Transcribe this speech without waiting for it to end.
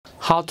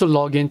How to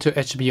log into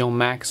HBO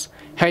Max.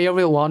 Hey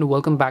everyone,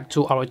 welcome back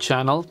to our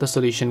channel, The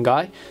Solution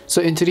Guy.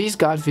 So in today's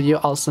guide video,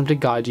 I'll simply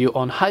guide you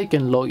on how you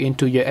can log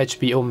into your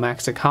HBO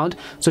Max account.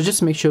 So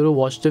just make sure to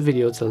watch the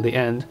video till the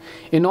end.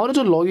 In order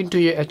to log into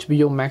your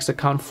HBO Max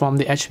account from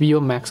the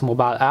HBO Max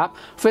mobile app,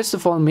 first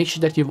of all, make sure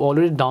that you've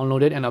already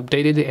downloaded and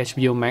updated the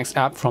HBO Max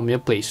app from your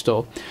Play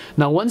Store.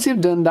 Now once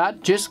you've done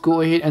that, just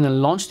go ahead and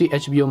then launch the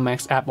HBO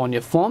Max app on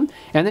your phone,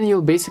 and then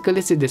you'll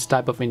basically see this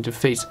type of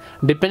interface.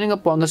 Depending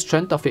upon the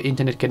strength of your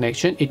internet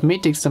connection, it may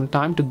take some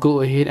time to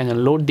go ahead and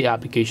then load the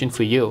application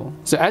for you.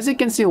 So as you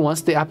can see,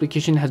 once the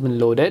application has been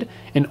loaded,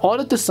 in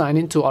order to sign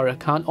into our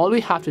account, all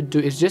we have to do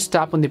is just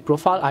tap on the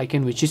profile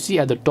icon which you see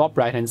at the top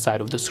right hand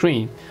side of the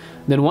screen.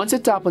 Then once you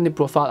tap on the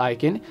profile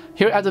icon,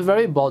 here at the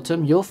very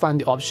bottom you'll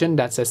find the option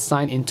that says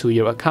sign into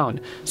your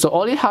account. So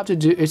all you have to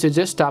do is to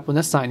just tap on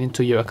the sign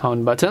into your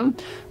account button.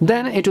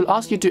 Then it will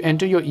ask you to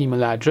enter your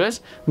email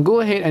address. Go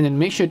ahead and then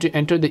make sure to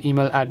enter the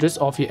email address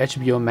of your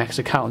HBO Max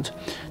account.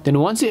 Then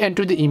once you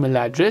enter the email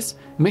address,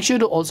 make sure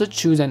to also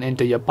choose and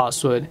enter your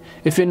password.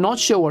 If you're not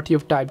sure what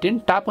you've typed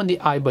in, tap on the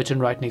I button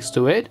right next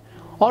to it.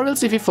 Or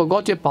else if you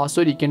forgot your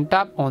password, you can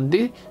tap on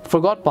the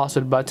forgot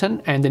password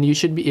button and then you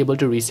should be able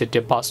to reset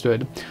your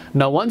password.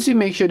 Now once you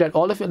make sure that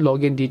all of your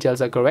login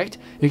details are correct,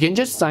 you can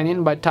just sign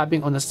in by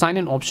tapping on the sign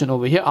in option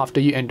over here after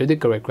you enter the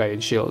correct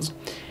credentials.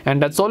 And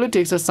that's all it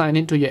takes to sign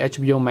in to your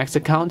HBO Max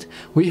account.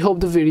 We hope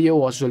the video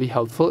was really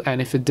helpful,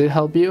 and if it did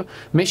help you,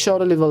 make sure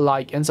to leave a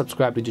like and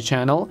subscribe to the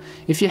channel.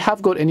 If you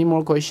have got any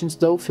more questions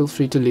though, feel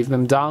free to leave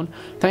them down.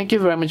 Thank you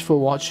very much for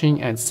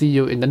watching and see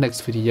you in the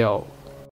next video.